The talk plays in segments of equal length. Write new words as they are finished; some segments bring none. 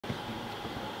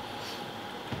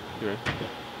You ready?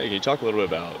 Hey, can you talk a little bit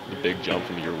about the big jump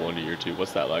from year 1 to year 2?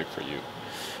 What's that like for you?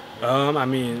 I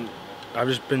mean, I've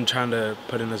just been trying to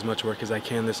put in as much work as I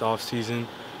can this off season.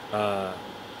 Uh,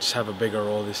 just have a bigger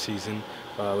role this season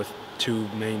with two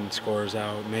main scorers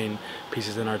out, main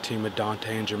pieces in our team with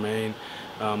Dante and Jermaine.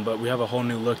 But we have a whole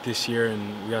new look this year,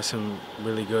 and we got some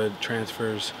really good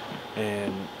transfers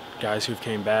and guys who've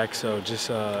came back. So just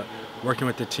working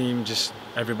with the team, just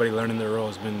everybody learning their role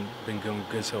has been going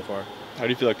good so far. How do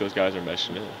you feel like those guys are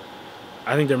meshing in?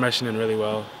 I think they're meshing in really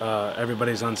well.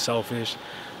 Everybody's unselfish.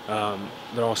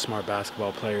 They're all smart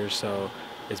basketball players, so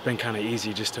it's been kind of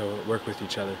easy just to work with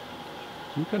each other.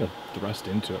 You kind of thrust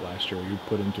into it last year. You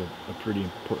put into a pretty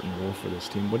important role for this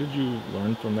team. What did you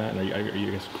learn from that? And are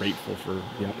you guys grateful for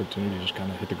the opportunity to just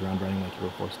kind of hit the ground running like you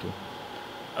were forced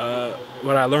to?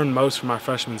 What I learned most from my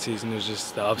freshman season is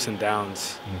just the ups and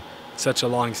downs. Such a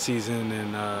long season,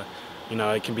 and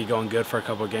it can be going good for a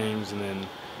couple of games, and then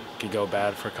it could go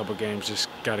bad for a couple of games. Just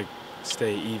got to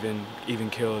stay even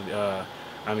killed.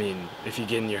 I mean, if you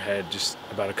get in your head just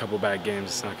about a couple bad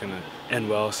games, it's not going to end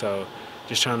well. So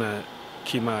just trying to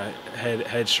keep my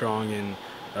head strong and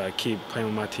keep playing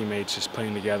with my teammates, just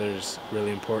playing together is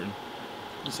really important.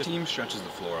 This team stretches the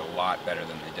floor a lot better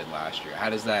than they did last year. How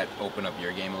does that open up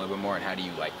your game a little bit more, and how do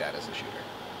you like that as a shooter?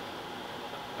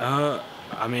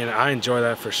 I mean, I enjoy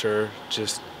that for sure.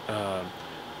 Just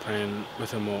playing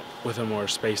with a more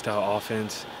spaced out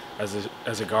offense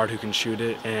as a guard who can shoot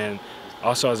it, and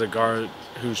also as a guard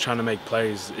who's trying to make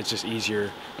plays. It's just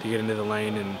easier to get into the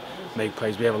lane and make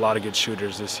plays. We have a lot of good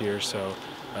shooters this year, so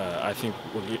I think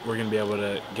we're going to be able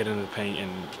to get into the paint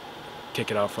and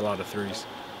kick it out for a lot of threes.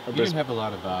 You didn't have a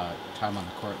lot of time on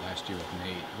the court last year with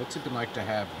Nate. What's it been like to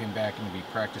have him back and to be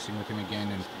practicing with him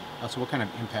again? And also, what kind of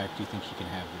impact do you think he can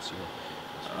have this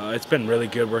year? It's been really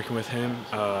good working with him.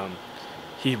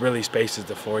 He really spaces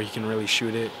the floor. He can really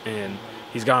shoot it, and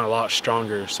he's gotten a lot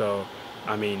stronger. So,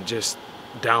 I mean, just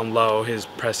down low, his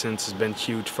presence has been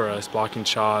huge for us, blocking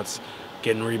shots,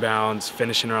 getting rebounds,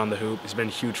 finishing around the hoop. It's been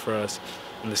huge for us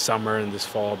in the summer and this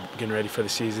fall, getting ready for the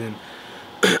season.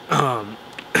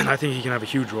 I think he can have a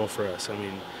huge role for us. I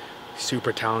mean, he's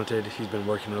super talented. He's been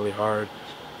working really hard.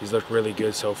 He's looked really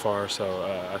good so far, so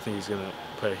I think he's going to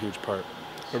play a huge part.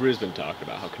 Everybody's been talking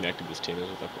about how connected this team is.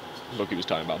 Loki was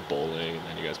talking about bowling, and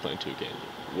then you guys playing 2 games.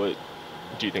 What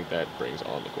do you think that brings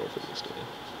on the court for this team?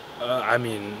 I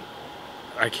mean,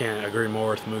 I can't agree more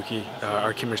with Mookie.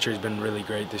 Our chemistry has been really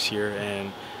great this year,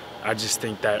 and I just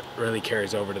think that really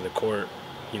carries over to the court.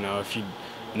 You know, if you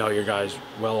know your guys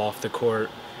well off the court,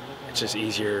 it's just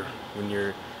easier when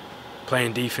you're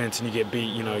playing defense and you get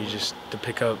beat. You know, you just to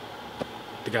pick up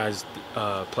the guy's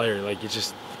player. Like you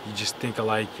just think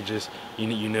alike.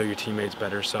 You know your teammates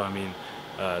better. So I mean,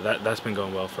 that's been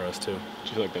going well for us too. Do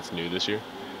you feel like that's new this year?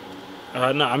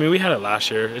 No, I mean we had it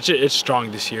last year. It's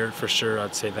strong this year for sure.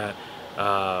 I'd say that.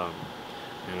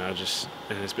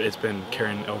 It's been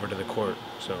carrying over to the court.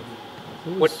 So.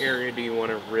 What area do you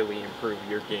want to really improve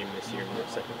your game this year in your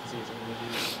second season?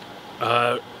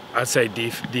 I'd say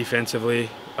defensively.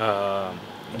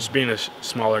 Just being a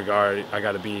smaller guard, I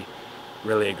got to be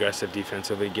really aggressive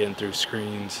defensively, getting through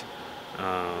screens,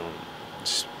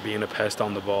 just being a pest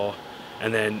on the ball,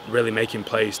 and then really making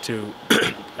plays too.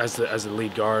 as the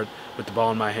lead guard with the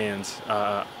ball in my hands,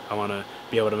 I want to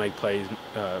be able to make plays,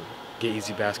 get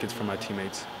easy baskets for my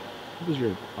teammates. What was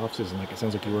your offseason like? It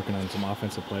sounds like you're working on some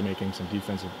offensive playmaking, some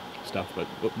defensive stuff, but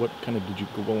what kind of did you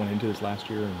go going into this last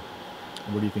year, and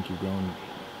where do you think you've grown?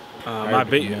 My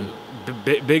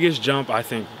biggest jump, I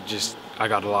think, just I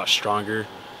got a lot stronger.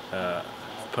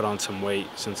 Put on some weight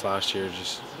since last year,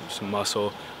 just some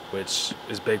muscle, which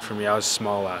is big for me. I was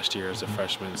small last year as a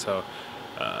freshman, so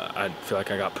I feel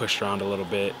like I got pushed around a little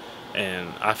bit,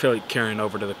 and I feel like carrying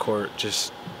over to the court,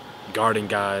 just guarding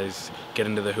guys,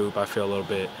 getting to the hoop, I feel a little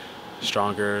bit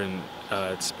stronger, and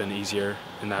it's been easier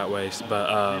in that way.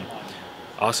 But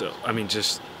also, I mean,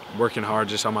 just working hard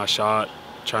just on my shot,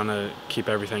 trying to keep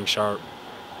everything sharp.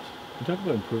 You talk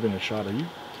about improving a shot.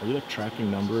 Are you like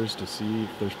tracking numbers to see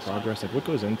if there's progress? Like what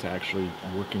goes into actually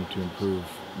working to improve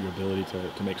your ability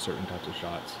to make certain types of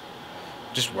shots?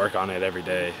 Just work on it every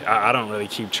day. I don't really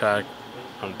keep track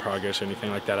on progress or anything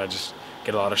like that. I just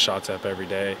get a lot of shots up every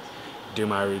day, do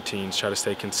my routines, try to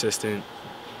stay consistent,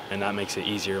 and that makes it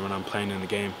easier when I'm playing in the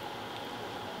game.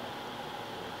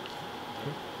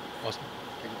 Awesome.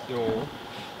 You know, All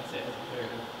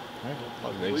right.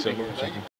 Thank you so much.